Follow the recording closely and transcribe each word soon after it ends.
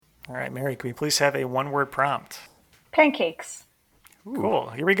All right, Mary, can we please have a one-word prompt? Pancakes. Cool.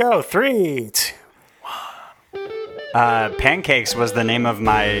 Here we go. 3, 2. Pancakes was the name of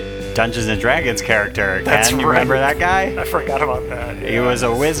my Dungeons and Dragons character. That's Ken, you right. remember that guy? I forgot about that. He was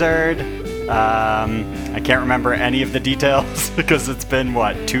a wizard. I can't remember any of the details because it's been,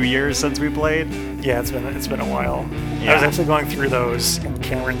 2 years since we played? Yeah, it's been a while. Yeah. I was actually going through those, and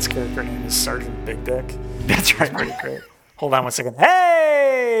Cameron's character name is Sergeant Big Dick. That's right. Pretty great. Hold on one second.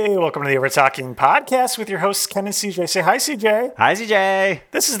 Hey! Welcome to the Over Talking podcast with your hosts, Ken and CJ. Say hi, CJ. Hi, CJ.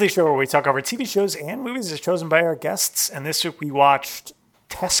 This is the show where we talk over TV shows and movies as chosen by our guests, and this week we watched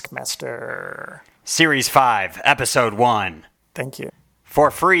Taskmaster. Series 5, Episode 1. Thank you.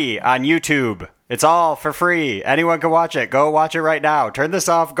 For free on YouTube. It's all for free. Anyone can watch it. Go watch it right now. Turn this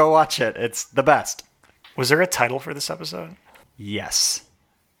off. Go watch it. It's the best. Was there a title for this episode? Yes.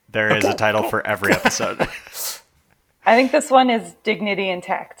 There is a title for every episode. I think this one is Dignity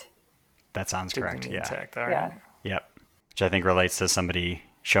Intact. That sounds correct. Dignity Yeah. Intact. All Yeah. right. Yep. Which I think relates to somebody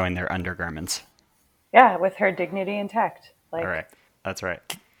showing their undergarments. Yeah, with her dignity intact. All right. That's right.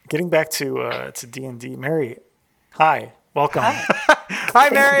 Getting back to D&D, Mary, hi. Welcome. Hi,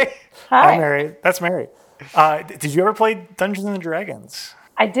 Mary. Hi, Hi. Mary. That's Mary. Did you ever play Dungeons and Dragons?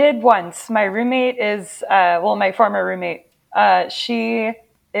 I did once. My roommate is, my former roommate. She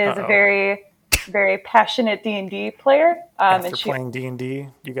is a very, very passionate D&D player. After playing D&D,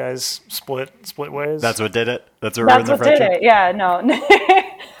 you guys split ways? That's what did it? That's what ruined the That's what did friendship? it. Yeah,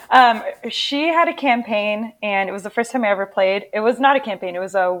 no. She had a campaign, and it was the first time I ever played. It was not a campaign. It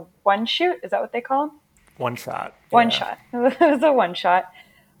was a one-shoot. Is that what they call them? One shot. One Yeah. shot. It was a one shot.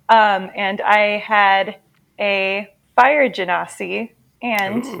 And I had a fire genasi,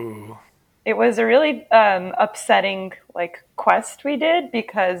 and Ooh. it was a really upsetting quest we did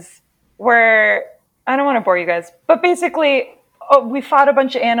because I don't want to bore you guys, but basically we fought a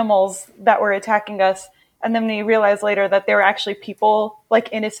bunch of animals that were attacking us, and then we realized later that they were actually people,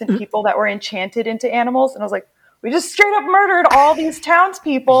 innocent people that were enchanted into animals, and I was like, we just straight up murdered all these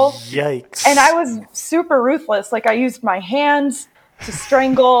townspeople. Yikes. And I was super ruthless. I used my hands to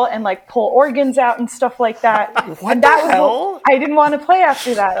strangle and pull organs out and stuff like that. What and the that was hell? I didn't want to play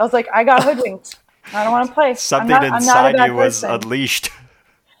after that. I was like, I got hoodwinked. I don't want to play. Something I'm not a inside bad you was person. unleashed.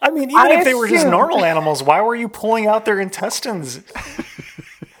 I mean, even I if they were just assumed- normal animals, why were you pulling out their intestines?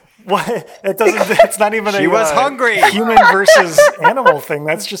 What? It's not even She was hungry. Human versus animal thing.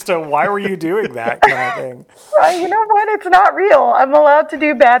 That's just why were you doing that kind of thing? You know what? It's not real. I'm allowed to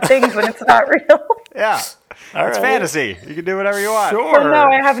do bad things when it's not real. Yeah. All It's right. fantasy. You can do whatever you want. Sure. Well, no,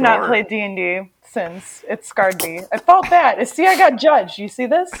 I have not sure. played D&D since. It scarred me. I felt bad. See, I got judged. You see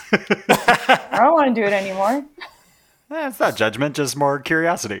this? I don't want to do it anymore. It's not judgment, just more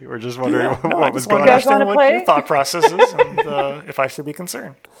curiosity. We're just wondering No, I what was just going want to You guys on. understand wanna what play? your thought process is and if I should be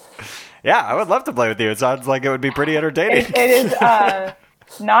concerned. Yeah, I would love to play with you. It sounds like it would be pretty entertaining. It is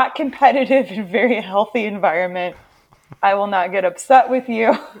not competitive and very healthy environment. I will not get upset with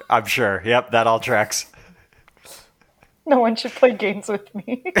you. I'm sure. Yep, that all tracks. No one should play games with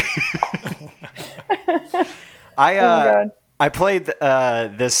me. God. I played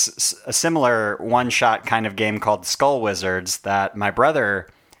a similar one-shot kind of game called Skull Wizards that my brother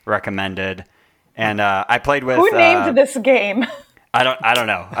recommended, and I played with. Who named this game? I don't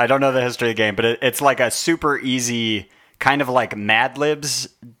know. I don't know the history of the game, but it's like a super easy kind of like Mad Libs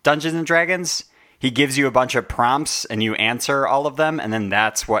Dungeons and Dragons. He gives you a bunch of prompts and you answer all of them, and then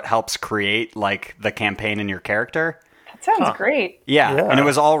that's what helps create the campaign in your character. That sounds great. Yeah. Yeah. And it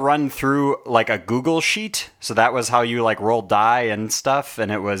was all run through a Google sheet. So that was how you roll die and stuff.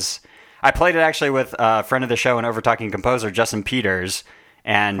 And I played it actually with a friend of the show and Over Talking composer, Justin Peters.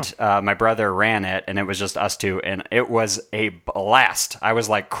 And my brother ran it, and it was just us two. And it was a blast. I was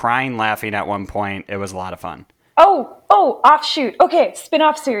crying, laughing at one point. It was a lot of fun. Oh, offshoot. Okay,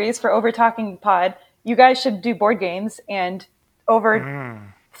 spin-off series for Over Talking Pod. You guys should do board games and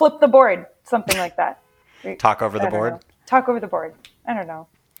flip the board, something like that. Talk over I the don't board. know. Talk over the board. I don't know.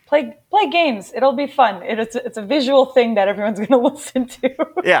 Play games. It'll be fun. It's a visual thing that everyone's going to listen to.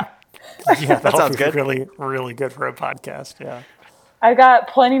 Yeah. Yeah, that sounds good. Really, really good for a podcast. Yeah. I got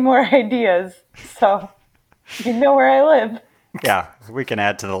plenty more ideas, so you know where I live. Yeah. We can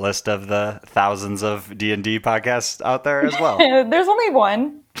add to the list of the thousands of D&D podcasts out there as well. There's only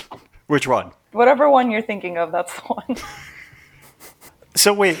one. Which one? Whatever one you're thinking of, that's the one.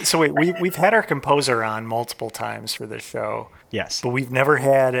 So wait. We've had our composer on multiple times for this show, Yes. but we've never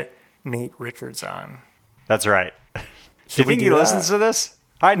had Nate Richards on. That's right. Do you we think do he that? listens to this?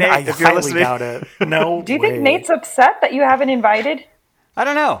 Hi, Nate, I if you're highly listening. doubt it. No. Do you think way. Nate's upset that you haven't invited I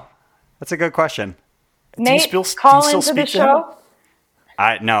don't know. That's a good question. Nate? do you Call still into the speak to him? show.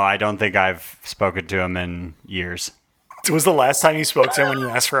 I don't think I've spoken to him in years. Was the last time you spoke to him when you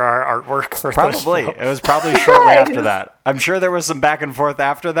asked for our artwork for Probably. the show? It was probably shortly after that. I'm sure there was some back and forth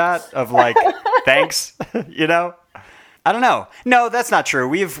after that of like, thanks, you know? I don't know. No, that's not true.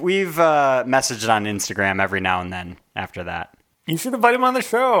 We've messaged on Instagram every now and then after that. You should invite him on the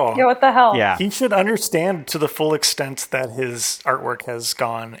show. Yeah, what the hell? Yeah. He should understand to the full extent that his artwork has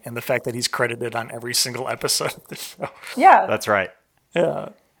gone and the fact that he's credited on every single episode of the show. Yeah. That's right. Yeah.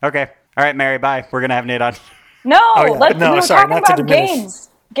 Okay. All right, Mary, bye. We're going to have Nate on. No, Oh, yeah. let's No, we were sorry, talking not to about diminish- games.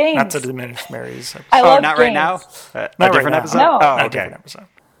 Games. Not to diminish Mary's episode. I love Not games. right now? A Not right different now. episode? No. Oh, Not a okay. different episode.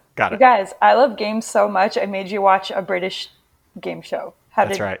 Got You it. guys, I love games so much. I made you watch a British game show.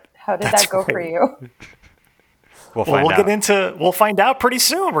 That's right. How did That's that go for right. you? We'll Well, find out. we'll find out pretty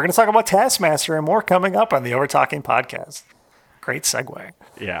soon. We're going to talk about Taskmaster and more coming up on the Overtalking podcast. Great segue.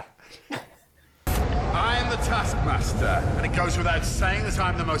 Yeah. I am the Taskmaster, and it goes without saying that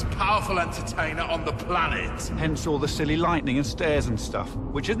I'm the most powerful entertainer on the planet. Hence all the silly lightning and stairs and stuff,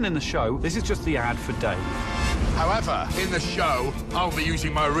 which isn't in the show. This is just the ad for Dave. However, in the show, I'll be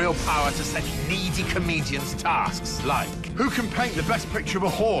using my real power to set needy comedians tasks like who can paint the best picture of a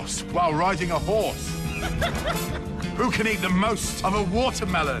horse while riding a horse? Who can eat the most of a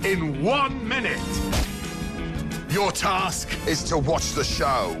watermelon in 1 minute? Your task is to watch the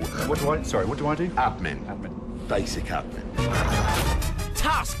show. What do I do? Admin. Basic admin.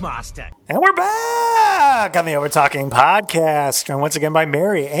 Taskmaster. And we're back on the Overtalking podcast, joined once again by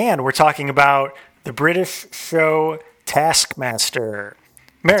Mary, and we're talking about the British show Taskmaster.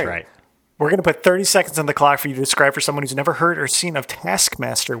 Mary, That's right. we're going to put 30 seconds on the clock for you to describe for someone who's never heard or seen of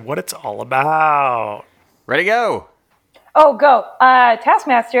Taskmaster what it's all about. Ready, go. Oh, go.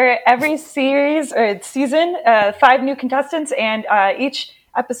 Taskmaster, every series or season, 5 new contestants, and each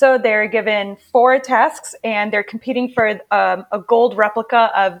episode they're given 4 tasks, and they're competing for a gold replica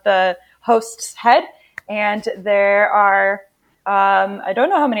of the host's head. And there are, I don't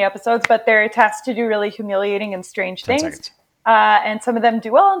know how many episodes, but they're tasked to do really humiliating and strange 10 things. seconds. And some of them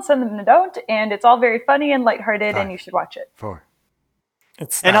do well and some of them don't. And it's all very funny and lighthearted, and you should watch it. 4.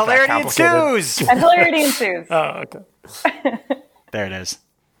 It's And not that hilarity complicated. ensues. And hilarity ensues. Oh, okay. There it is.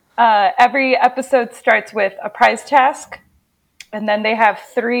 Every episode starts with a prize task, and then they have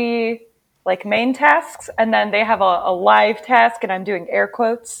 3 like main tasks, and then they have a live task, and I'm doing air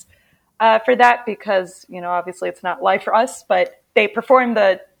quotes for that because, you know, obviously it's not live for us, but they perform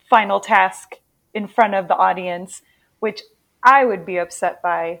the final task in front of the audience, which I would be upset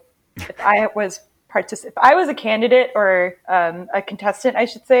by if I was if I was a candidate or a contestant, I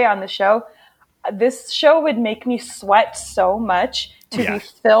should say, on the show. This show would make me sweat so much to Yeah. be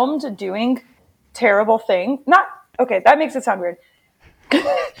filmed doing terrible things. Okay, that makes it sound weird.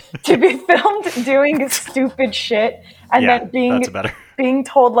 To be filmed doing stupid shit and Yeah, then that's better. being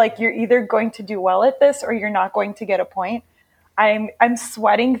told like you're either going to do well at this or you're not going to get a point. I'm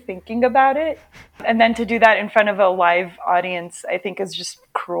sweating thinking about it. And then to do that in front of a live audience, I think is just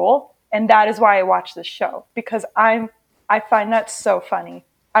cruel. And that is why I watch this show, because I find that so funny.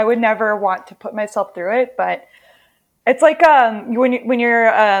 I would never want to put myself through it, but it's like when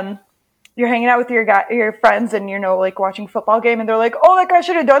you're hanging out with your friends and, you know, like watching a football game and they're like, oh, that guy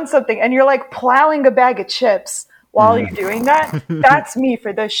should have done something, and you're like plowing a bag of chips while you're doing that. That's me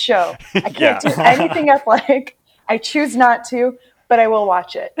for this show. I can't do anything athletic. I choose not to, but I will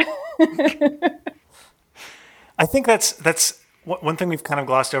watch it. I think that's one thing we've kind of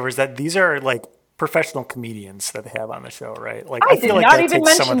glossed over is that these are like professional comedians that they have on the show, right? Like I feel did like not that even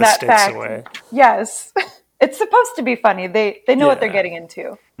takes some mention of the that stakes fact. away. Yes. It's supposed to be funny. They know what they're Yeah. getting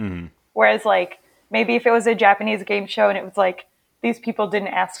into. Mm-hmm. Whereas like maybe if it was a Japanese game show and it was like these people didn't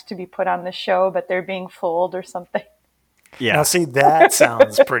ask to be put on the show, but they're being fooled or something. Yeah. Now, see, that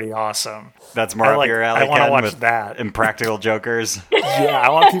sounds pretty awesome. That's more I up like- your I alley, wanna Ken, watch with that. Impractical Jokers. Yeah, I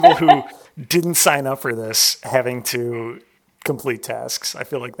want people who didn't sign up for this having to complete tasks. I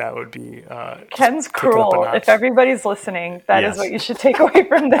feel like that would be Ken's kick it up a cruel. notch. If everybody's listening, that is Yes. what you should take away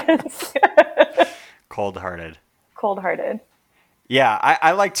from this. Cold-hearted. Cold-hearted. Yeah,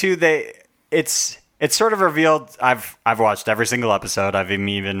 I like too. It's sort of revealed. I've watched every single episode. I've even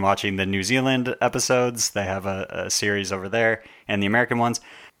been watching the New Zealand episodes. They have a series over there, and the American ones.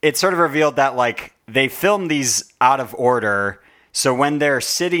 It's sort of revealed that like they film these out of order. So when they're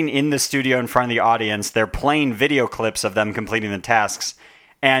sitting in the studio in front of the audience, they're playing video clips of them completing the tasks,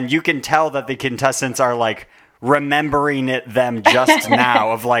 and you can tell that the contestants are like remembering them just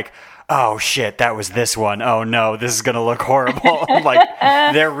now. Of like, oh shit, that was this one. Oh no, this is gonna look horrible. Like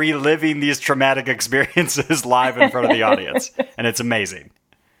they're reliving these traumatic experiences live in front of the audience, and it's amazing.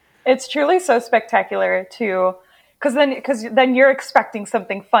 It's truly so spectacular to because then you're expecting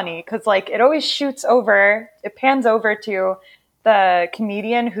something funny, because like it always it pans over to the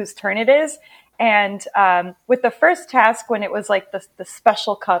comedian whose turn it is. And with the first task, when it was like the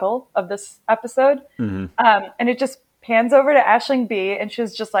special cuddle of this episode, and it just pans over to Aisling B, and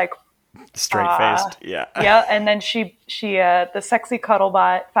she's just like straight faced. Yeah. Yeah. And then she the sexy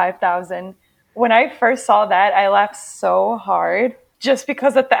cuddlebot 5000. When I first saw that, I laughed so hard, just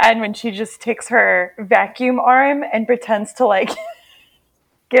because at the end when she just takes her vacuum arm and pretends to like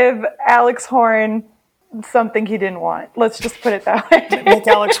give Alex Horn something he didn't want. Let's just put it that way. Make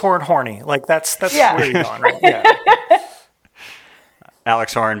Alex Horn horny. Like that's Yeah. where you're going, right? Yeah.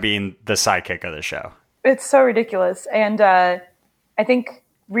 Alex Horn being the sidekick of the show. It's so ridiculous. And I think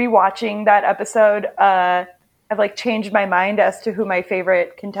rewatching that episode, I've like changed my mind as to who my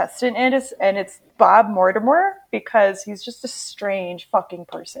favorite contestant is, and it's Bob Mortimer, because he's just a strange fucking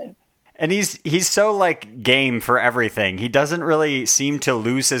person. And he's so like game for everything. He doesn't really seem to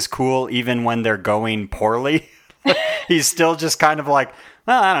lose his cool even when they're going poorly. He's still just kind of like,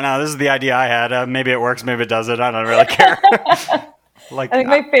 well, I don't know. This is the idea I had. Maybe it works. Maybe it doesn't. I don't really care. Like, I think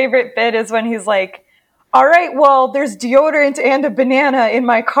my favorite bit is when he's like, all right, well, there's deodorant and a banana in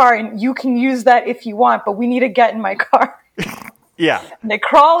my car, and you can use that if you want, but we need to get in my car. yeah. And they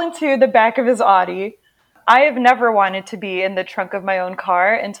crawl into the back of his Audi. I have never wanted to be in the trunk of my own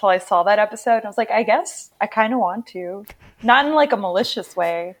car until I saw that episode. And I was like, I guess I kind of want to. Not in like a malicious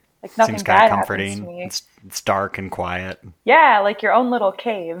way. Like nothing Seems kind bad of happens to comforting. me. It's dark and quiet. Yeah, like your own little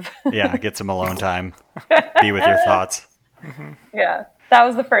cave. Yeah, get some alone time. Be with your thoughts. Yeah, that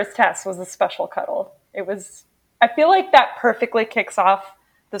was the first test, was a special cuddle. I feel like that perfectly kicks off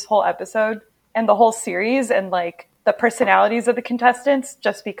this whole episode and the whole series and like the personalities of the contestants,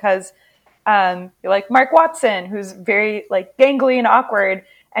 just because you're like Mark Watson, who's very like gangly and awkward,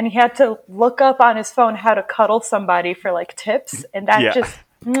 and he had to look up on his phone how to cuddle somebody for like tips, and that just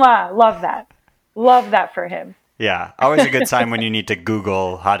love that for him. Yeah, always a good sign when you need to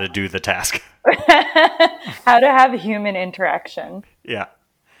Google how to do the task. How to have human interaction. Yeah.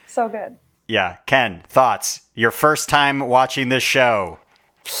 So good. Yeah. Ken, thoughts? Your first time watching this show.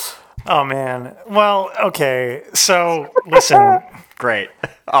 Oh man. Well, okay. So listen. Great.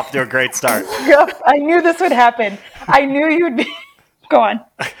 Off to a great start. Yep, I knew this would happen. I knew you'd be... Go on.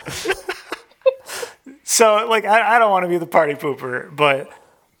 So, like, I don't want to be the party pooper, but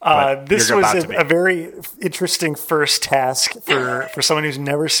this you're about was to be. a very interesting first task for someone who's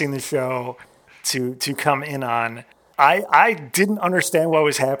never seen the show to come in on. I didn't understand what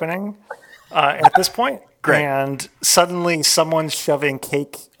was happening at this point. Great. And suddenly someone's shoving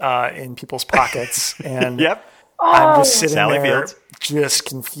cake in people's pockets. And Yep. I'm just sitting Sally there Fields. just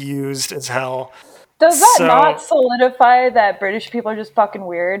confused as hell. Does that So- not solidify that British people are just fucking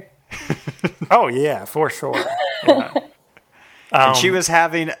weird? Oh, yeah, for sure. Yeah. And she was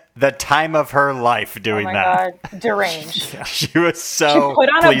having the time of her life Oh doing my that. god, deranged. She was She so put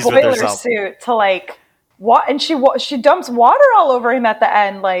on a pleased with boiler herself. suit to like what, and she dumps water all over him at the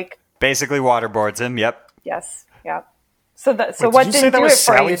end. Like, Basically waterboards him. Yep. yes, yeah. So Wait, what did you say didn't that do was it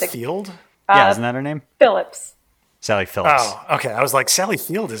for Sally you? Field? Yeah, isn't that her name? Phillips. Sally Phillips. Oh, okay. I was like, Sally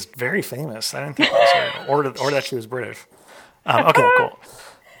Field is very famous. I didn't think that was her, or that she was British. Okay, cool.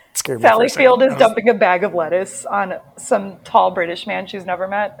 Scared me for Sally a second. Field I is was- dumping a bag of lettuce on some tall British man she's never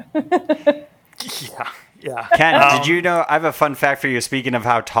met. Yeah. Ken, did you know? I have a fun fact for you. Speaking of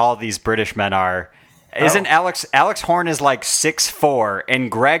how tall these British men are, isn't Alex Horn is like 6'4", and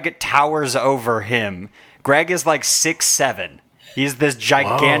Greg towers over him. Greg is like 6'7". He's this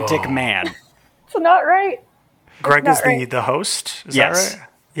gigantic man. It's not right. Greg not is right. the host. Is Yes. that right?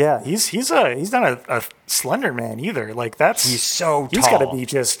 Yeah, he's not a slender man either. Like that's He's so he's got to tall. be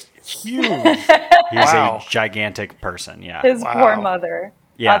just huge. He's Wow. a gigantic person. Yeah. His Wow. poor mother.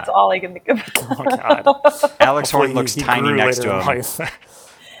 Yeah. That's all I can think of. Oh God. Alex Horn Hopefully looks he tiny grew next later to in him.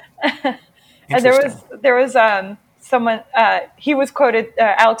 life. And there was someone he was quoted.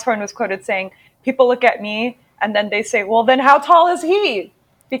 Alex Horn was quoted saying, "People look at me and then they say, well, then how tall is he?"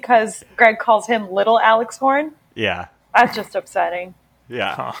 Because Greg calls him Little Alex Horn. Yeah. That's just upsetting.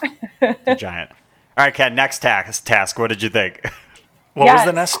 Yeah. The giant. All right, Ken. Next task. What did you think? What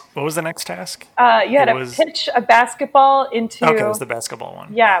Yes. was the next task? You had It to was- pitch a basketball into Okay, it was the basketball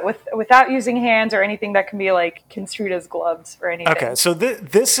one. yeah, without using hands or anything that can be like construed as gloves or anything. Okay, so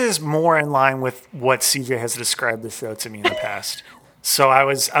this is more in line with what CJ has described the show to me in the past. So I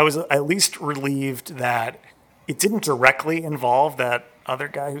was at least relieved that it didn't directly involve that other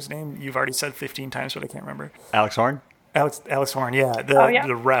guy whose name you've already said 15 times, but I can't remember. Alex Horn? Alex Horn, yeah, Oh, yeah.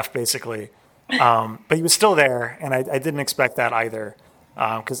 the ref basically. But he was still there, and I didn't expect that either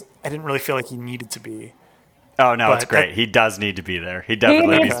because I didn't really feel like he needed to be. Oh no, it's But great. that- He does need to be there. He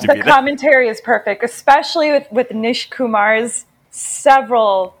definitely needs to the be there. commentary is perfect, especially with Nish Kumar's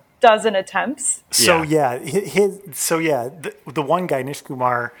several dozen attempts. So Yeah. the one guy, Nish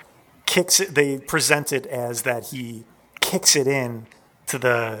Kumar, kicks it. They present it as that he kicks it in to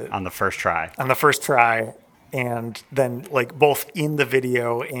the On the first try. on the first try, and then like both in the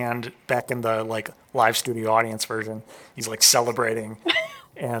video and back in the like live studio audience version, he's like celebrating,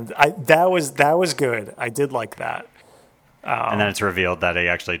 and that was good. I did like that. And then it's revealed that he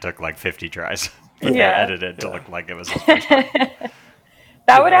actually took like 50 tries. Yeah. They edited to look like it was his first time.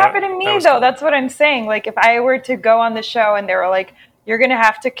 That would that- happen to that me, was though. cool. That's what I'm saying. Like, if I were to go on the show and they were like, you're going to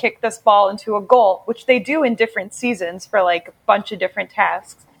have to kick this ball into a goal, which they do in different seasons for like a bunch of different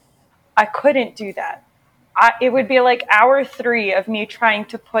tasks, I couldn't do that. It would be like hour 3 of me trying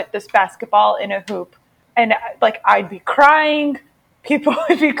to put this basketball in a hoop. And like, I'd be crying. People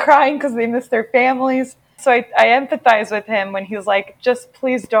would be crying because they miss their families. So I empathize with him when he's like, just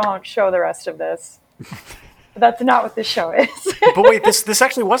please don't show the rest of this. But that's not what this show is. But wait, this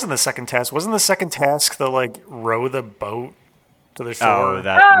actually wasn't the second task. Wasn't the second task the like row the boat to the shore? Oh, maybe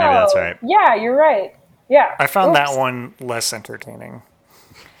that's right. Yeah, you're right. Yeah. I found that Oops. one less entertaining,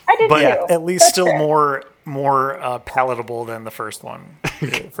 I did but too. at least That's still fair. more palatable than the first one.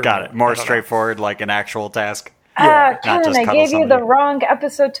 For Got me. it. More I don't know. straightward, like an actual task. not Kevin, just I cuddle gave you the somebody. wrong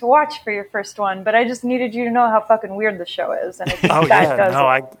episode to watch for your first one, but I just needed you to know how fucking weird the show is. And I think Oh that yeah, does no,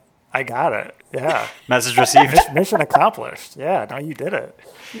 it. I got it. Yeah, Message received. mission accomplished. Yeah, no, you did it.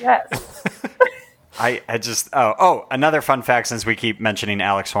 Yes. I just another fun fact since we keep mentioning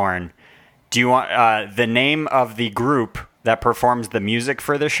Alex Horn. Do you want the name of the group that performs the music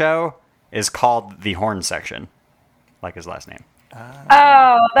for the show is called the Horn Section, like his last name.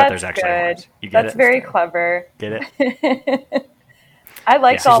 Oh, that's there's actually good. horns. You get That's it? very clever. Get it? I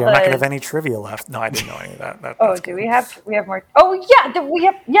liked Yeah. all I'm not gonna have the. any trivia left. No, I didn't know any of that. Oh, that's do good. we have more? Oh yeah, we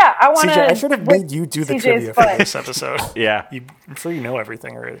have. Yeah, I want to. CJ, I should have made you do the trivia for this episode. Yeah, I'm sure you know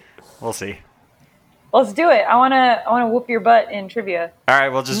everything already. we'll see. Let's do it. I want to whoop your butt in trivia. All right,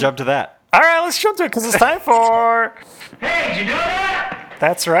 we'll just jump to that. All right, let's jump to it because it's time for. Hey, did you know that?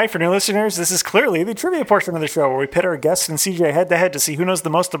 That's right. For new listeners, this is clearly the trivia portion of the show where we pit our guests and CJ head to head to see who knows the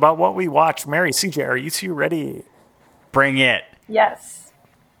most about what we watch. Mary, CJ, are you two ready? Bring it. Yes.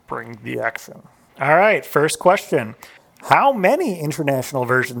 Bring the action. All right, first question. How many international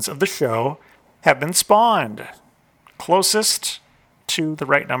versions of the show have been spawned? Closest to the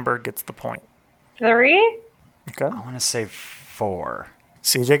right number gets the point. 3? Okay. I want to say 4.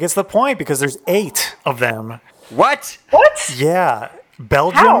 CJ gets the point because there's 8 of them. What? What? Yeah.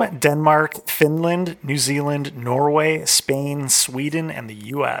 Belgium, How? Denmark, Finland, New Zealand, Norway, Spain, Sweden, and the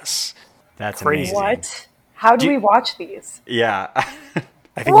U.S. That's Crazy. amazing. What? How do we watch these? Yeah.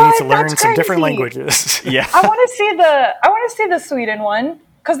 I think we need to What? learn That's some different crazy. languages. Yeah. I want to see the Sweden one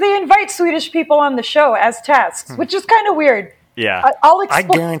because they invite Swedish people on the show as tasks, which is kind of weird. Yeah. I'll I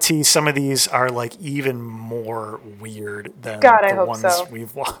explain. guarantee some of these are like even more weird than God, I the hope ones so.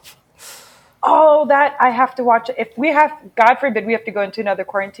 we've watched. Oh, that I have to watch it. If we have, God forbid, we have to go into another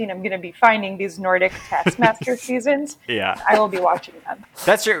quarantine, I'm going to be finding these Nordic Taskmaster seasons. Yeah. I will be watching them.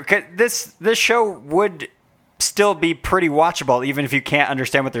 That's true. 'Cause this show would still be pretty watchable even if you can't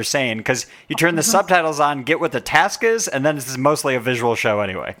understand what they're saying because you turn the subtitles on, get what the task is, and then it's mostly a visual show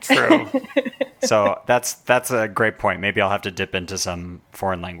anyway. True. So that's a great point. Maybe I'll have to dip into some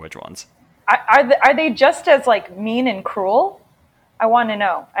foreign language ones. Are they just as like mean and cruel? I want to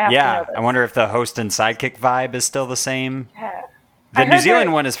know. I have to Yeah, know this. I wonder if the host and sidekick vibe is still the same. Yeah. The I New heard Zealand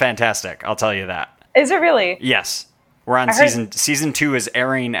that- one is fantastic. I'll tell you that. Is it really? Yes, we're on I heard- season 2 is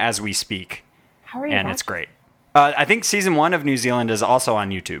airing as we speak, How are you? and it's watching? great. I think season 1 of New Zealand is also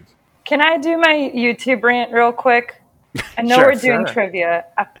on YouTube. Can I do my YouTube rant real quick? I know Sure, we're doing sure. trivia.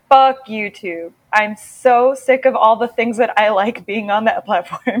 Fuck YouTube. I'm so sick of all the things that I like being on that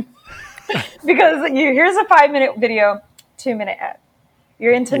platform. Because here's a 5-minute video, 2-minute ad.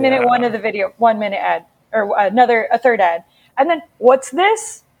 You're into minute 1 of the video, 1 minute ad, or a third ad. And then, what's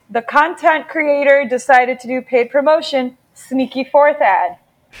this? The content creator decided to do paid promotion, sneaky 4th ad.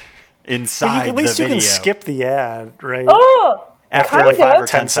 Inside At least the you video. can skip the ad, right? Oh! After kind like 5 or of.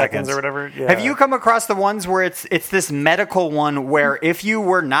 10 seconds or whatever. Yeah. Have you come across the ones where it's this medical one where if you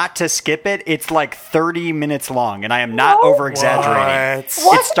were not to skip it, it's like 30 minutes long, and I am not What? over exaggerating.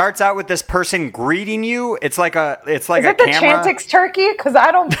 What? It starts out with this person greeting you. It's like a Is a it the camera. Chantix turkey? Because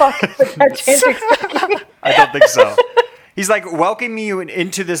I don't fuck with that Chantix turkey. I don't think so. He's like welcoming you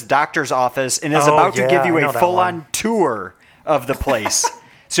into this doctor's office and is Oh, about to yeah, give you I know a that full-on one. tour of the place.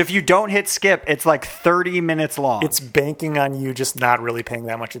 So if you don't hit skip, it's like 30 minutes long. It's banking on you just not really paying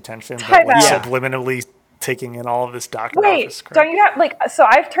that much attention, Time but like out. subliminally taking in all of this doctor Wait, office crap. don't you have like? So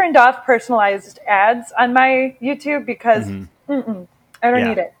I've turned off personalized ads on my YouTube because I don't Yeah.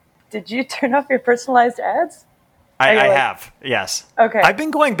 need it. Did you turn off your personalized ads? I like- have, yes. Okay. I've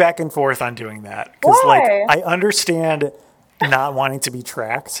been going back and forth on doing that because, Why? like, I understand not wanting to be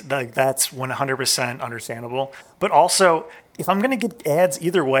tracked. Like, that's 100% understandable. But also, if I'm going to get ads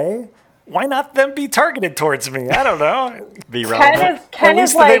either way, why not them be targeted towards me? I don't know. Be relevant. Ken At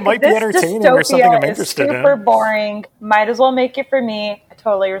is least they like, might be this entertaining or something I'm dystopia is interested in. super boring. Might as well make it for me. I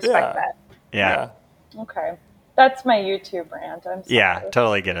totally respect Yeah. that. Yeah. Okay. That's my YouTube rant. I'm sorry. Yeah,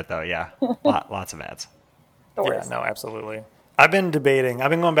 totally get it though. Yeah. Lots of ads. The Yeah, worst. no, absolutely. I've been debating. I've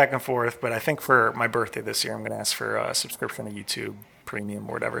been going back and forth, but I think for my birthday this year, I'm going to ask for a subscription to YouTube Premium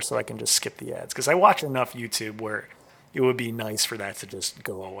or whatever, so I can just skip the ads because I watch enough YouTube where it would be nice for that to just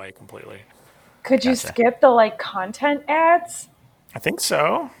go away completely. Could you skip the like content ads? I think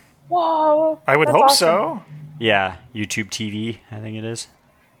so. Whoa. I would that's hope awesome. so. Yeah, YouTube TV, I think it is.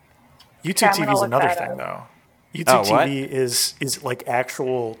 YouTube Yeah, I'm gonna TV is look another that thing, up. though. YouTube Oh, what? TV is like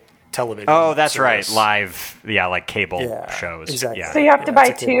actual television. Oh, that's right. service. Live, yeah, like cable Yeah, shows. exactly. Yeah. So you have to Yeah, buy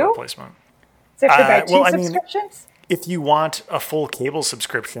it's a cable two? replacement. So you have to buy two well, I mean- subscriptions? If you want a full cable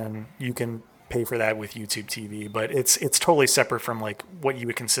subscription, you can pay for that with YouTube TV, but it's totally separate from like what you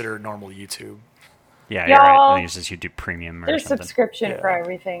would consider normal YouTube. Yeah, you're right. Y'all, I think it's just YouTube Premium or There's something. subscription for Yeah.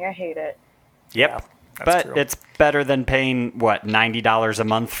 everything. I hate it. Yep. Yeah, that's but true. it's better than paying what $90 a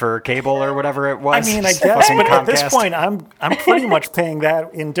month for cable or whatever it I was. mean, I guess, Fucking but at this Comcast. point, I'm pretty much paying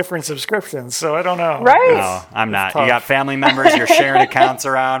that in different subscriptions, so I don't know. Right? No, I'm not. tough. You got family members. You're sharing accounts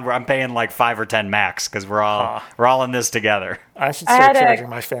around. Where I'm paying like 5 or 10 max because we're all in this together. I should I start had a- charging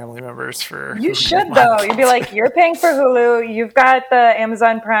my family members for. You should, though. You'd be like, you're paying for Hulu. You've got the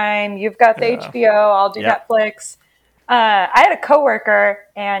Amazon Prime. You've got the HBO. I'll do Yep. Netflix. I had a coworker,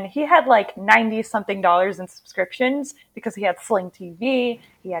 and he had like $90-something in subscriptions because he had Sling TV.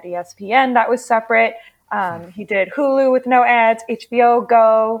 He had ESPN that was separate. He did Hulu with no ads, HBO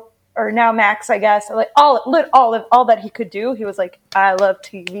Go, or now Max, I guess. Like all that he could do. He was like, I love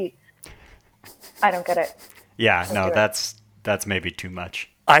TV. I don't get it. Yeah, do no, it. that's maybe too much.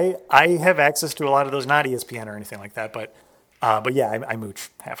 I have access to a lot of those, not ESPN or anything like that, but yeah, I mooch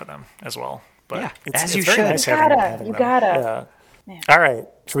half of them as well. But Yeah, it's, as it's you very should. nice You having, gotta, having you them. gotta. Yeah. All right,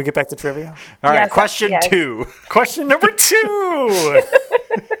 should we get back to trivia? All right, Yes, question yes. 2. Question number 2.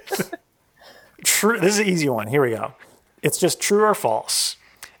 True. This is an easy one. Here we go. It's just true or false.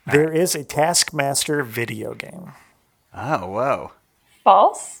 There is a Taskmaster video game. Oh, whoa.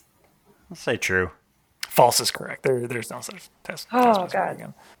 False? Let's say true. False is correct. There's no such Taskmaster God. video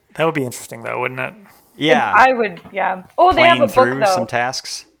game. That would be interesting, though, wouldn't it? Yeah. I would, yeah. Oh, they have Playing a book, through though. some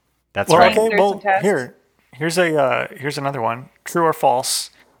tasks. That's Well, right. okay. There's Well, some tasks. here's another one. True or false?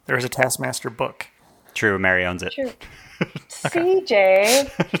 There is a Taskmaster book. True, Mary owns it. True.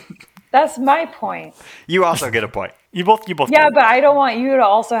 CJ, that's my point. You also get a point. You both. Yeah, get it. but I don't want you to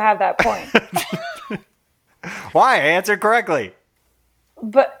also have that point. Why? I answered correctly.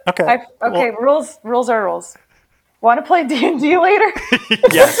 But Okay. okay, rules are rules. Want to play D&D later?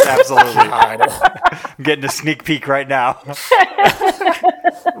 Yes, absolutely. God. I'm getting a sneak peek right now.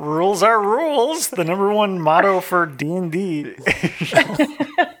 Rules are rules. The number one motto for D&D.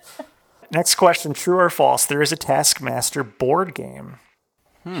 Next question, true or false? There is a Taskmaster board game.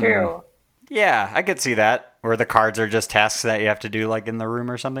 True. Yeah, I could see that. Where the cards are just tasks that you have to do like in the room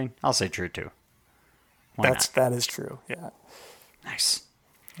or something. I'll say true too. Why That is true. Yeah. Nice.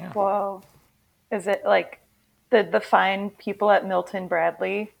 Whoa. Is it like the fine people at Milton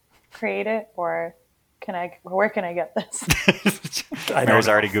Bradley create it, or where can I get this? I Mary's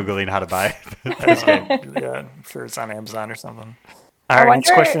know. already Googling how to buy it. Yeah, I'm sure it's on Amazon or something. All right, next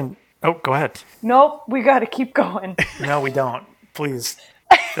wonder- question. Oh, go ahead. Nope, we got to keep going. No, we don't. Please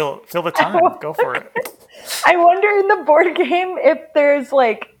fill the time. Go for it. I wonder in the board game if there's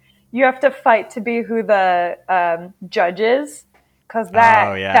like you have to fight to be who the judge is, because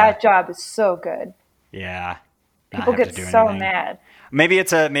that job is so good. Yeah. Not People have get to do so anything. mad. Maybe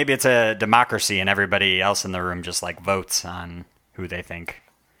it's a democracy and everybody else in the room just like votes on who they think.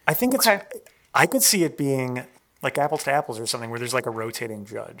 I think it's. Okay. I could see it being like apples to apples or something, where there's like a rotating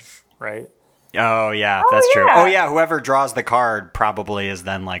judge, right? Oh yeah, that's true. yeah. Oh yeah, whoever draws the card probably is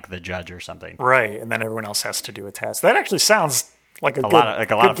then like the judge or something. Right, and then everyone else has to do a task. That actually sounds like a lot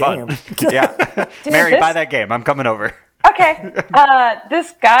of fun. game. Yeah, Mary, buy that game. I'm coming over. Okay,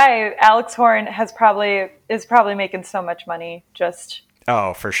 this guy Alex Horn is probably making so much money. Just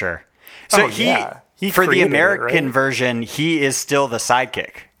Oh, for sure. So Oh, yeah. He for the created it, American right? version, he is still the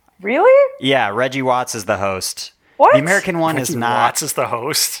sidekick. really? Yeah, Reggie Watts is the host. What? The American one is Reggie not. Watts is the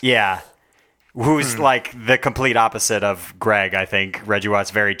host. Yeah. who's like the complete opposite of Greg. I think Reggie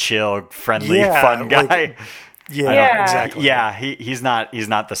Watts, very chill, friendly, Yeah, fun guy. like- Yeah, Yeah. exactly. Yeah, he's not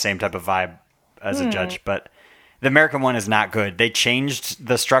the same type of vibe as a judge, but the American one is not good. They changed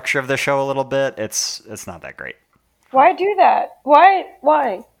the structure of the show a little bit. It's not that great. Why do that? Why?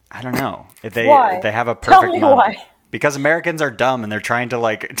 I don't know. They Why? they have a Tell perfect me model. why. Because Americans are dumb and they're trying to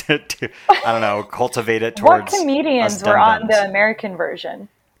like to I don't know, cultivate it towards What comedians us were on dum-dums. the American version?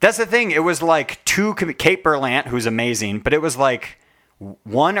 That's the thing. It was like Kate Berlant, who's amazing, but it was like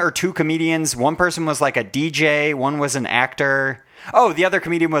one or two comedians. One person was like a DJ, one was an actor. Oh, the other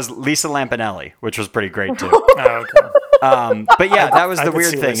comedian was Lisa Lampanelli, which was pretty great too. Oh, okay. But yeah, that was I the could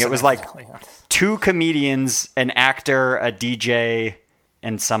weird see thing. Lisa It was like Lampanelli. two comedians, an actor, a DJ,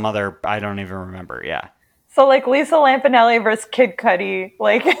 and some other, I don't even remember. Yeah. So like Lisa Lampanelli versus Kid Cudi,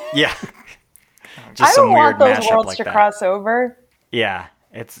 like Yeah. I Just some don't weird want those mashup worlds like to that. cross over. Yeah.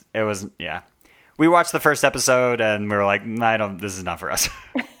 It was, yeah. We watched the first episode and we were like, this is not for us.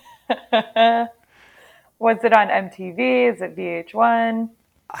 Was it on MTV? Is it VH1?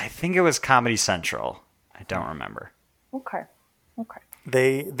 I think it was Comedy Central. I don't remember. Okay.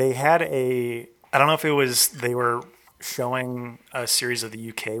 They had a, I don't know if it was, they were showing a series of the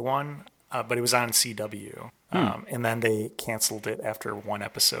UK one, but it was on CW. And then they canceled it after one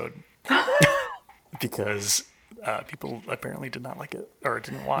episode because people apparently did not like it or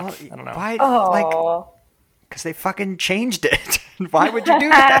didn't watch. I don't know. Why? Oh, Because they fucking changed it. Why would you do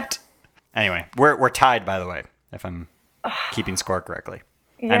that? Anyway, we're tied, by the way, if I'm keeping score correctly.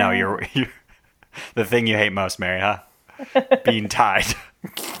 I know you're the thing you hate most, Mary, huh? Being tied.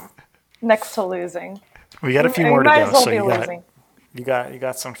 next to losing. We got a few You more to might go, as well so be you losing.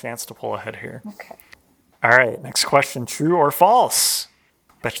 got some chance to pull ahead here. Okay. All right, next question: true or false?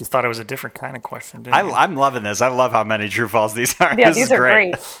 Bet you thought it was a different kind of question, didn't you? I'm loving this. I love how many true false these are. Yeah, This these is are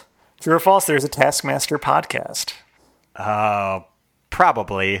great. True or false? There's a Taskmaster podcast.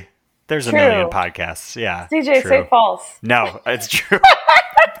 Probably. There's a True. million podcasts. Yeah. DJ, true. say false. No, it's true.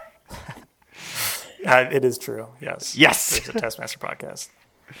 It is true. Yes. Yes. There's a Taskmaster podcast.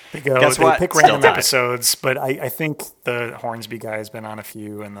 They go. Guess they what? pick Still random tied. episodes, but I think the Hornsby guy has been on a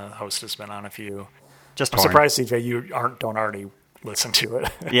few, and the host has been on a few. Just I'm porn. surprised, CJ, you don't already listen to it.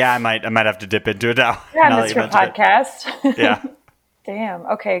 Yeah, I might have to dip into it now. Yeah, now that you Mr. mention it. Podcast. Yeah. Damn.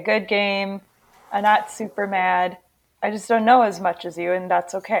 Okay, good game. I'm not super mad. I just don't know as much as you, and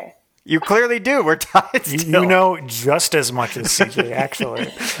that's okay. You clearly do. We're tied still. You know just as much as CJ,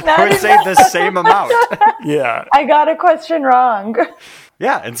 actually. I would say the same amount. Yeah. I got a question wrong.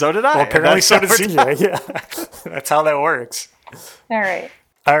 Yeah, and so did I. Well, apparently And so that's did how we're CJ. Yeah. That's how that works. All right.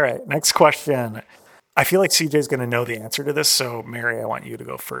 All right, next question. I feel like CJ's going to know the answer to this, so Mary, I want you to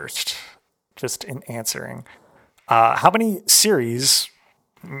go first, just in answering. How many series,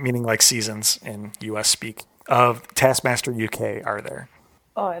 meaning like seasons in US speak, of Taskmaster UK are there?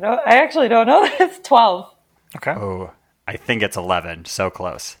 Oh, I actually don't know. It's 12. Okay. Oh, I think it's 11. So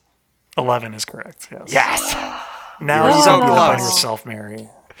close. 11 is correct, yes. Yes. Now You're you so so on close. yourself, Mary.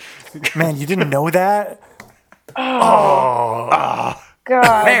 Man, you didn't know that?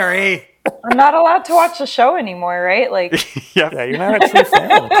 God. Mary. I'm not allowed to watch the show anymore, right? Like, Yep. Yeah, you're not a true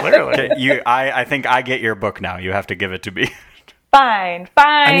fan, clearly. I think I get your book now. You have to give it to me. fine.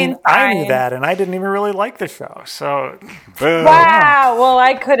 I mean, I knew fine. that, and I didn't even really like the show, so... Boom. Wow. Well,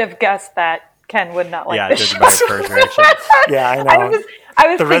 I could have guessed that Ken would not like Yeah, this judging show. by his first reaction. Yeah, I know. I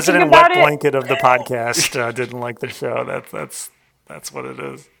was the thinking resident about wet it. blanket of the podcast didn't like the show. That's what it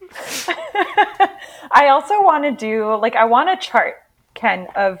is. I also want to do I want a chart, Ken,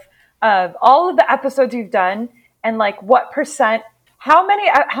 of all of the episodes you've done and like what percent, how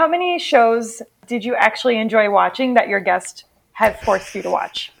many shows did you actually enjoy watching that your guest had forced you to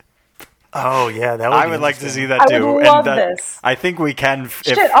watch? Oh yeah, that would. I be would like to interesting. see that I too. would love and this. I think we can.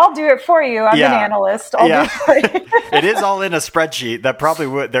 Shit, I'll do it for you. I'm Yeah. an analyst. I'll Yeah. do it for you. It is all in a spreadsheet. That probably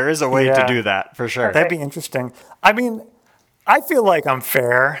would. There is a way Yeah. to do that for sure. That'd be interesting. I mean, I feel like I'm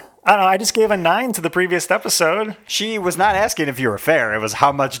fair. I don't know. I just gave a 9 to the previous episode. She was not asking if you were fair. It was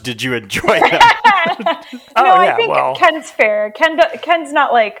how much did you enjoy them? Oh No, yeah, I think well, Ken's fair. Ken's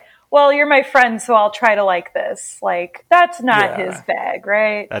not like, well, you're my friend, so I'll try to like this. Like, that's not Yeah. his bag,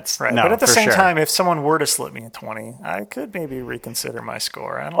 right? That's right. no, but at the for same sure. time, if someone were to slip me a 20, I could maybe reconsider my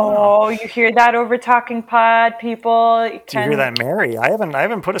score. I don't know. Oh, you hear that over Talking Pod, people? Do you hear that, Mary? I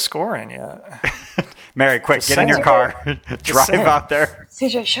haven't put a score in yet. Mary, quick, get in your saying. car, drive saying. out there.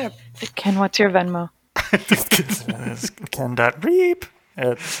 CJ, shut up. Ken, what's your Venmo? It's Ken.reap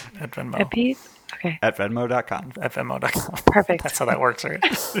at Venmo. Pete? Okay, At Venmo.com. At Venmo.com. perfect. That's how that works, right?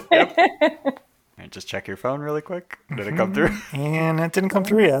 just check your phone really quick. Did it come through? And it didn't come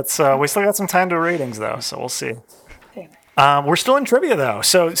through yet. So we still got some time to ratings, though. So we'll see. Damn. We're still in trivia, though.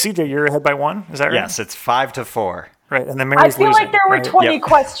 So, CJ, you're ahead by 1. Is that right? Yes, it's 5-4. Right. And then I Mary's feel losing. like there were right? 20 Yep.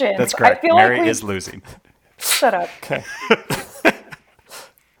 questions. That's correct. I feel Mary like we... is losing. Shut up. Okay.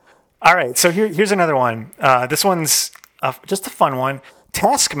 All right. So here's another one. This one's just a fun one.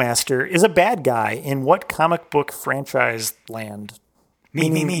 Taskmaster is a bad guy in what comic book franchise land? Me.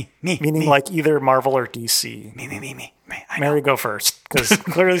 Meaning like either Marvel or DC. Me. I know. Mary, go first, because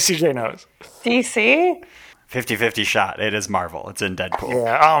clearly CJ knows. DC? 50-50 shot. It is Marvel. It's in Deadpool.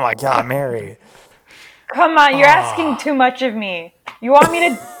 Yeah. Oh my God, Mary. Come on, you're asking too much of me. You want me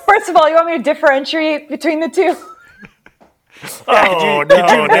to... First of all, you want me to differentiate between the two? Oh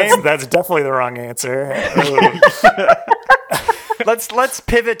no, that's definitely the wrong answer. Let's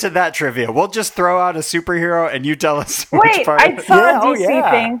pivot to that trivia. We'll just throw out a superhero and you tell us Wait, which part. I saw a DC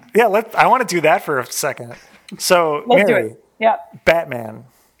yeah. thing. Yeah, I want to do that for a second. So, Let's do Mary, it. Yeah. Batman.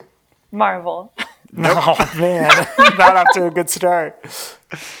 Marvel. No, man, not off to a good start.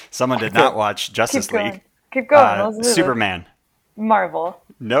 Someone did not watch Justice Keep going. League. Keep going. Let's do this. Superman. Marvel.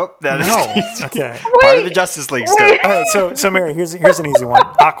 Nope. That is No. Okay. part of the Justice League still. Wait. All right, so Mary, here's an easy one.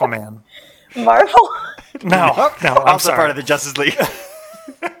 Aquaman. Marvel? No, I'm Also sorry. part of the Justice League.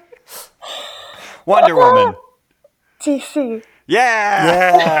 Wonder Woman. DC. Yeah.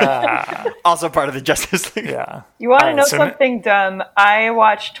 Yeah, Also part of the Justice League. yeah. You want to All right, know so something dumb? I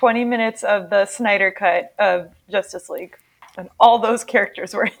watched 20 minutes of the Snyder cut of Justice League, and all those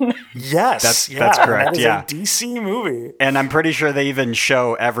characters were in there. Yes, That's correct, That is yeah. a DC movie. And I'm pretty sure they even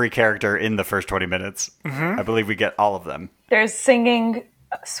show every character in the first 20 minutes. I believe we get all of them. There's singing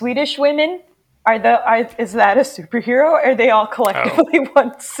Swedish women. Is that a superhero? Or are they all collectively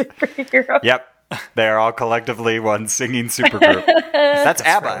one superhero? Yep. They are all collectively one singing supergroup. That's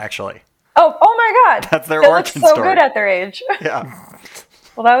ABBA, actually. Oh my God! That's their they look origin so story. good at their age. Yeah.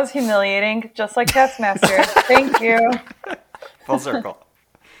 Well, that was humiliating, just like Taskmaster. Thank you. Full circle.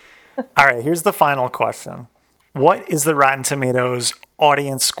 All right, here's the final question. What is the Rotten Tomatoes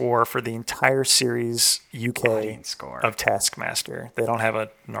audience score for the entire series UK Audience score. of Taskmaster? They don't have a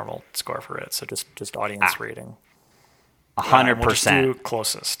normal score for it, so just audience rating. 100%. We'll just do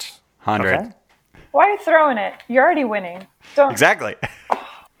closest. 100. Okay? Why are you throwing it? You're already winning. Don't. Exactly.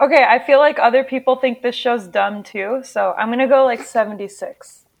 Okay, I feel like other people think this show's dumb too, so I'm gonna go like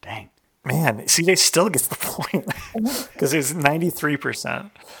 76. Dang. Man, CJ still gets the point because it's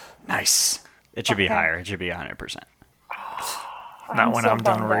 93%. Nice. It should be Okay. higher. It should be 100%. Not when so I'm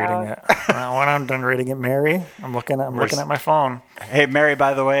done bummed rating out. it. Not when I'm done rating it, Mary. I'm looking at my phone. Hey, Mary,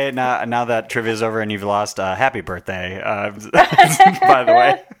 by the way, now that trivia's over and you've lost, happy birthday, by the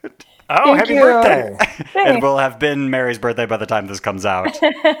way. Oh, Thank happy you. birthday! It will have been Mary's birthday by the time this comes out.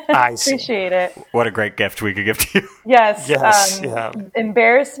 I see. Appreciate it. What a great gift we could give to you. Yes. Yes, yeah.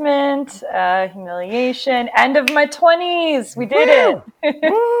 Embarrassment, humiliation, end of my 20s. We did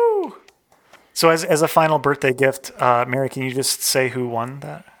it. Woo! So, as a final birthday gift, Mary, can you just say who won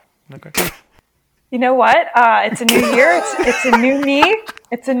that? Okay. You know what? It's a new year. It's a new me.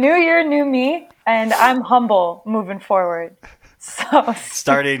 It's a new year, new me, and I'm humble moving forward. So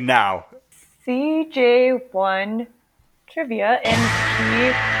Starting now. CJ won trivia, and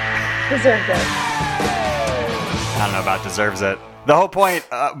he deserves it. I don't know about deserves it. The whole point,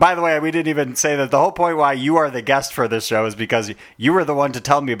 by the way, we didn't even say that the whole point why you are the guest for this show is because you were the one to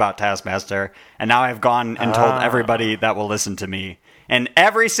tell me about Taskmaster, and now I've gone and told everybody that will listen to me. And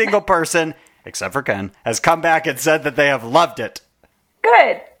every single person, except for Ken, has come back and said that they have loved it.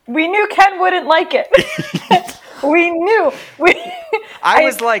 Good. We knew Ken wouldn't like it. We knew. I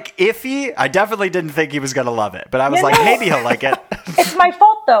was like iffy. I definitely didn't think he was going to love it, but I was Yeah, like, no. maybe he'll like it. It's my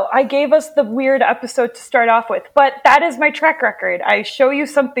fault, though. I gave us the weird episode to start off with, but that is my track record. I show you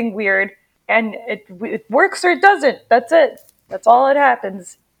something weird, and it works or it doesn't. That's it. That's all it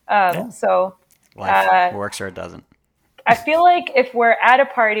happens. So Life works or it doesn't. I feel like if we're at a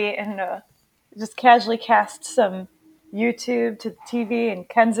party and just casually cast some YouTube to the TV and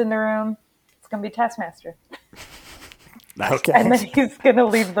Ken's in the room, it's going to be Taskmaster. Okay. And then he's going to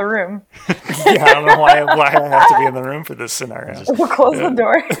leave the room. Yeah, I don't know why I have to be in the room for this scenario. We'll close the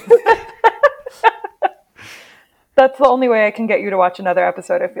door. That's the only way I can get you to watch another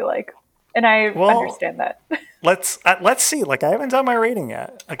episode, I feel like. And I understand that. Let's see. Like, I haven't done my rating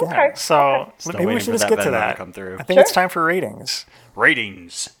yet. Again, Okay, so Still maybe we waiting should for just that get to Venmo that. to come through. I think it's time for ratings.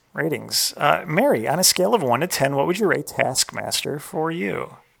 Ratings. Mary, on a scale of 1 to 10, what would you rate Taskmaster for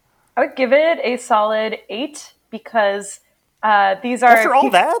you? I would give it a solid 8 because these are... After all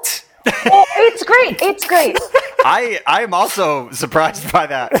that? Oh, 8's great. 8's great. I am also surprised by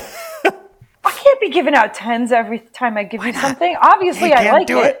that. I can't can't be giving out 10s every time I give you something. Obviously, Hey, I Ken, like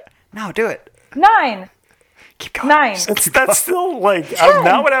do it. No, do it. 9. Keep going. 9. That's still like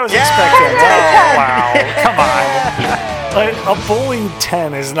not what I was expecting. Oh, wow, come on! Like, a bully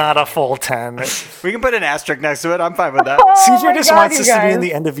 10 is not a full 10. We can put an asterisk next to it. I'm fine with that. CJ my just God, wants you us to be in guys.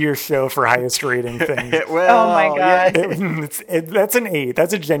 the end of year show for highest rating things. It will. Oh my God. That's an 8.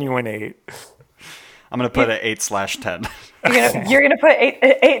 That's a genuine 8. I'm gonna put an 8/10. You're gonna put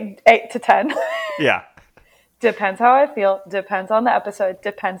 8 to 10. Yeah, Depends how I feel. Depends on the episode.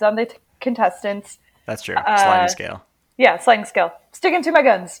 Depends on the contestants. that's true. Sliding scale. Yeah, sliding scale. Sticking to my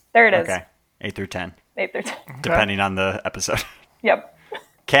guns. There it is. Okay, 8 through 10, 8 through 10. depending on the episode. Yep.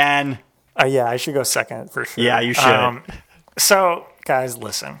 Ken. Yeah, I should go second for sure. Yeah, you should. So, guys,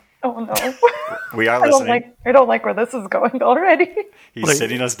 listen. Oh no. We are I listening. don't like where this is going already. He's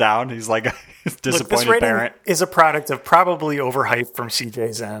sitting us down. He's like a Look, disappointed this rating parent. is a product of probably overhype from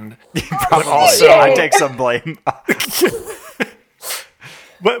CJ's end. Probably. also- I take some blame.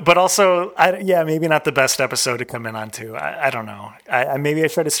 But also, maybe not the best episode to come in on too. I don't know. Maybe I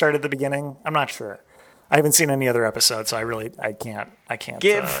should have started at the beginning. I'm not sure. I haven't seen any other episodes, so I can't.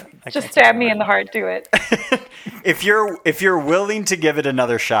 Just stab me in the heart. Do it. If you're willing to give it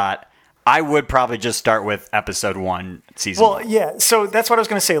another shot, I would probably just start with episode 1, season 1. Well, yeah. So that's what I was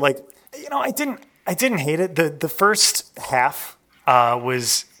going to say. Like, I didn't hate it. The first half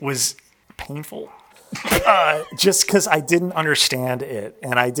was painful, just because I didn't understand it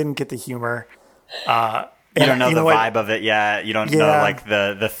and I didn't get the humor. You don't know the what? vibe of it yet. You don't know like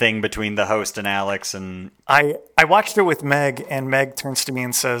the thing between the host and Alex. And I watched it with Meg, and Meg turns to me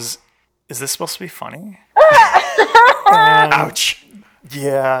and says, "Is this supposed to be funny?" ouch.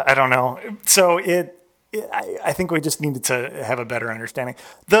 Yeah, I don't know. So I think we just needed to have a better understanding.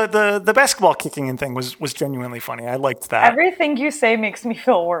 The basketball kicking in thing was genuinely funny. I liked that. Everything you say makes me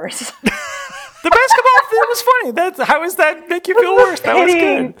feel worse. The basketball thing was funny. How does that make you feel worse? That was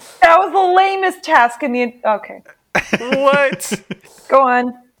good. That was the lamest task in the. Okay, What? go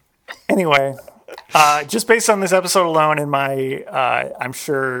on. Anyway, just based on this episode alone and my, I'm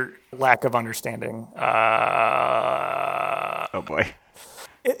sure, lack of understanding, Oh boy.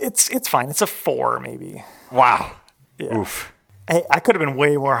 it's fine. It's a 4, maybe. Wow. Yeah. Oof. Hey, I could have been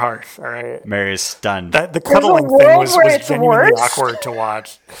way more harsh. All right. Mary is stunned. The cuddling thing world was where it's genuinely worse? awkward to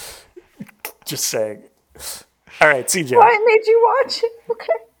watch. Just saying. All right, CJ. What made you watch it?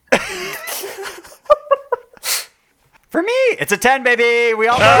 Okay. For me, it's a 10, baby. We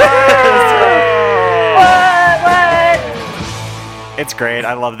all know What? It's great.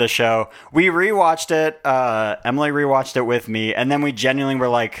 I love this show. We rewatched it. Emily rewatched it with me, and then we genuinely were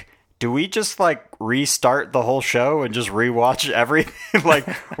like, do we just like restart the whole show and just rewatch everything? Like,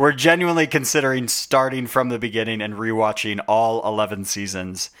 we're genuinely considering starting from the beginning and rewatching all 11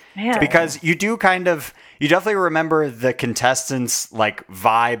 seasons. Man. Because you definitely remember the contestants' like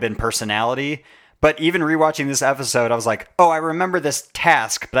vibe and personality. But even rewatching this episode, I was like, oh, I remember this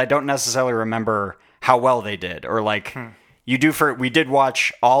task, but I don't necessarily remember how well they did. Or like, we did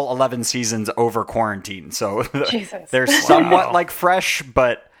watch all 11 seasons over quarantine. So Jesus. they're somewhat like fresh,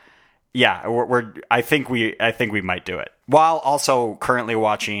 but yeah, I think we might do it. While also currently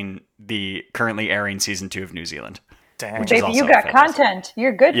watching the currently airing season 2 of New Zealand. Dang. Which is Baby, you also got fantastic. content.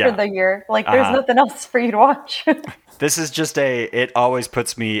 You're good Yeah. for the year. Like, there's nothing else for you to watch. This is just it always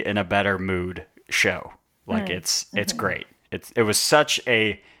puts me in a better mood show. Like it's great. It was such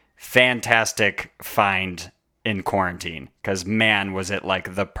a fantastic find in quarantine because man, was it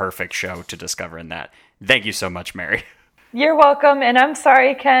like the perfect show to discover in that. Thank you so much, Mary. You're welcome, and I'm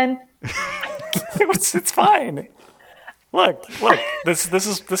sorry, Ken. It's fine. Look.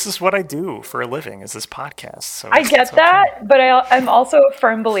 This is what I do for a living. Is this podcast? So I it's get okay. that, but I'm also a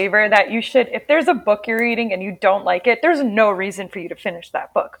firm believer that you should, if there's a book you're reading and you don't like it, there's no reason for you to finish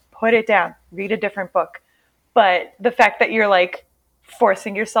that book. Put it down. Read a different book. But the fact that you're like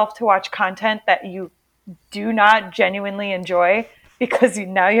forcing yourself to watch content that you do not genuinely enjoy because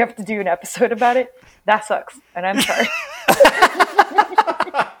now you have to do an episode about it, that sucks. And I'm sorry.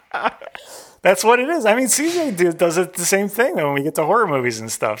 That's what it is. I mean, CJ does it the same thing when we get to horror movies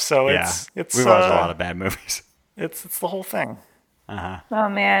and stuff. So Yeah, it's we watched a lot of bad movies. It's the whole thing. Oh,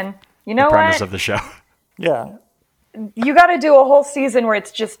 man. You know Premise what? of the show. Yeah. You got to do a whole season where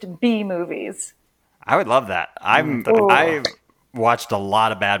it's just B movies. I would love that. I've watched a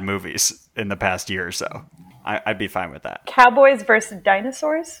lot of bad movies in the past year or so. I'd be fine with that. Cowboys versus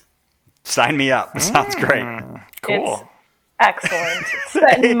dinosaurs. Sign me up. Sounds great. Cool. It's excellent.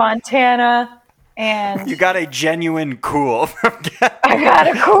 Set in Montana. And You got a genuine cool. I got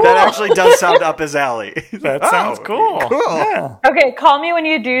a cool. That actually does sound up his alley. That sounds cool. Cool. Yeah. Okay, call me when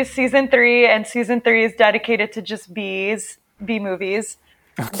you do season 3, and season 3 is dedicated to just B movies.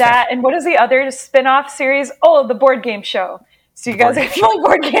 That, and what is the other spin-off series? Oh, the board game show. So you guys are playing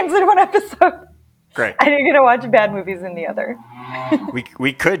board games in one episode. Great. And you're going to watch bad movies in the other.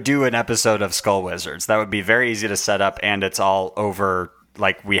 We could do an episode of Skull Wizards. That would be very easy to set up, and it's all over.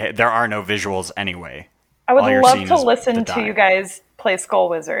 Like there are no visuals anyway. I would All you're love seeing to is listen the to die. you guys play Skull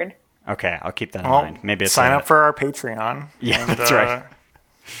Wizard. Okay, I'll keep that in Well, mind. Maybe it's sign up for our Patreon. Yeah, and, that's right.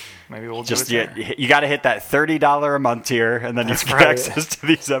 Maybe we'll Just do it there. you got to hit that $30 a month tier, and then you That's get right. access to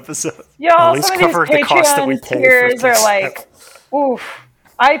these episodes. Y'all, At least some of these cover the cost that we Patreon pay for tiers are this. like, oof.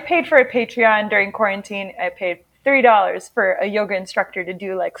 I paid for a Patreon during quarantine. I paid $3 for a yoga instructor to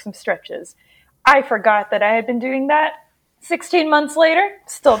do like some stretches. I forgot that I had been doing that. 16 months later,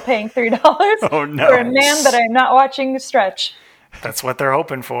 still paying $3 Oh, no. for a man that I'm not watching stretch. That's what they're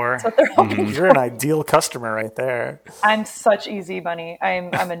hoping for. That's what they're hoping You're an ideal customer right there. I'm such easy money.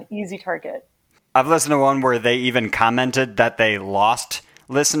 I'm an easy target. I've listened to one where they even commented that they lost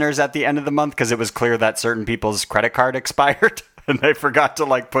listeners at the end of the month because it was clear that certain people's credit card expired and they forgot to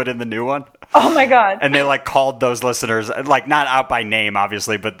like put in the new one. Oh my God. And they like called those listeners, like not out by name,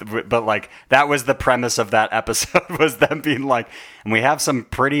 obviously, but like that was the premise of that episode was them being like, and we have some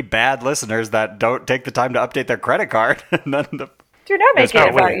pretty bad listeners that don't take the time to update their credit card. And then Do not make it Oh,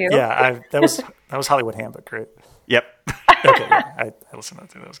 about wait. you. Yeah, that was Hollywood Handbook, right? yep, Okay, yeah, I listened to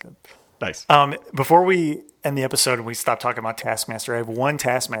that too. That was good. nice. Before we end the episode and we stop talking about Taskmaster, I have one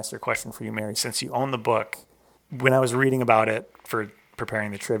Taskmaster question for you, Mary. Since you own the book, when I was reading about it for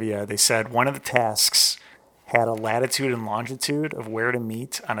preparing the trivia, they said one of the tasks had a latitude and longitude of where to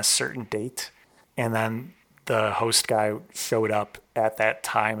meet on a certain date, and then the host guy showed up at that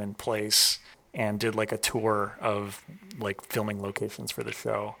time and place and did like a tour of like filming locations for the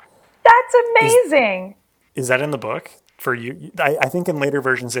show. That's amazing. Is that in the book for you? I think in later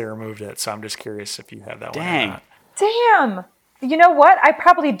versions they removed it, so I'm just curious if you have that one or Dang. not. Damn. You know what? I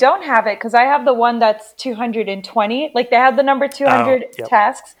probably don't have it because I have the one that's 220. Like they have the number 200 yep.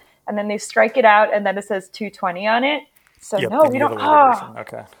 tasks, and then they strike it out, and then it says 220 on it. So Yep, no, they we do don't. the later version.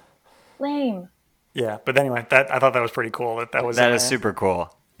 Okay. Lame. Yeah, but anyway, I thought that was pretty cool. That was That in is there. super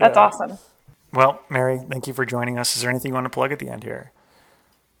cool. That's Yeah. awesome. Well, Mary, thank you for joining us. Is there anything you want to plug at the end here?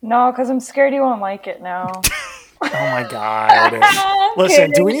 No, because I'm scared you won't like it now. Oh my God!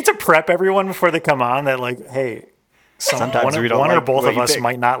 Listen, do we need to prep everyone before they come on that like, hey, Sometimes we don't one or like both what of you us pick.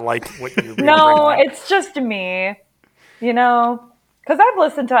 might not like what you're bringing No, up. it's just me. You know, because I've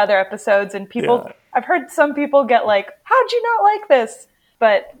listened to other episodes and people. Yeah. I've heard some people get like, "How'd you not like this?"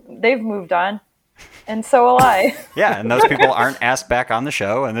 But they've moved on, and so will I. Yeah, and those people aren't asked back on the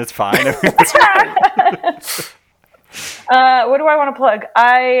show, and it's fine. What do I want to plug?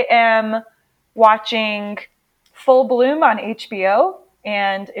 I am watching Full Bloom on HBO,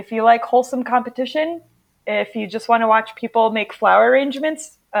 and if you like wholesome competition, if you just want to watch people make flower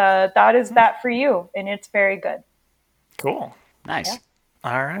arrangements, that is that for you, and it's very good. Cool. Nice.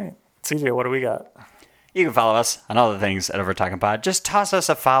 All right, CJ, what do we got? You can follow us on all the things at Over Talking Pod. Just toss us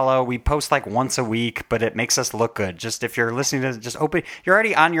a follow. We post like once a week, but it makes us look good. Just if you're listening to, just open. You're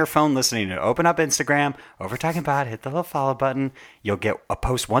already on your phone listening to it. Open up Instagram, Over Talking Pod, hit the little follow button. You'll get a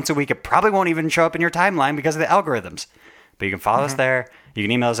post once a week. It probably won't even show up in your timeline because of the algorithms. But you can follow us there. You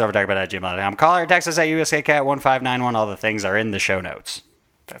can email us overtalkingpod@gmail.com. Call or text us at USACat1591. All the things are in the show notes.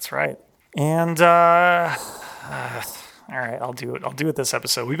 That's right. And all right, I'll do it. I'll do it this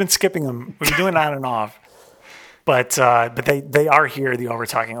episode. We've been skipping them. We've been doing it on and off. But they are here. The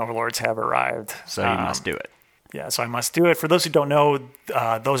Overtalking Overlords have arrived. So you must do it. Yeah, so I must do it. For those who don't know,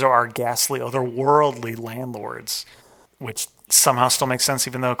 those are our ghastly, otherworldly landlords, which somehow still makes sense,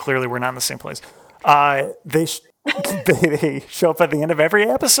 even though clearly we're not in the same place. They show up at the end of every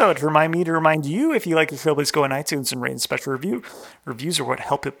episode to remind me to remind you, if you like the show, please go on iTunes and rate a special review. Reviews are what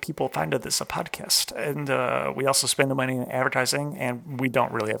help people find this a podcast. And we also spend the money in advertising, and we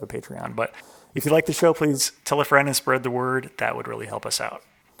don't really have a Patreon. But if you like the show, please tell a friend and spread the word. That would really help us out.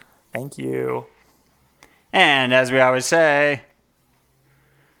 Thank you. And as we always say,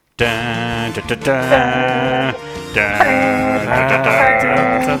 dun, dun, dun, dun, dun,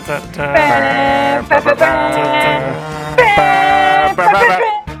 dun,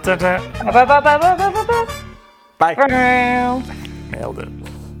 dun, bye. Nailed it.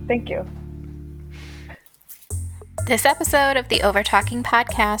 Thank you. This episode of the Overtalking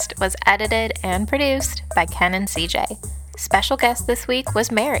podcast was edited and produced by Ken and CJ. Special guest this week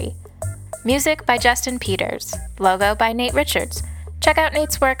was Mary. Music by Justin Peters. Logo by Nate Richards. Check out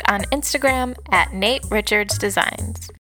Nate's work on Instagram at Nate Richards Designs.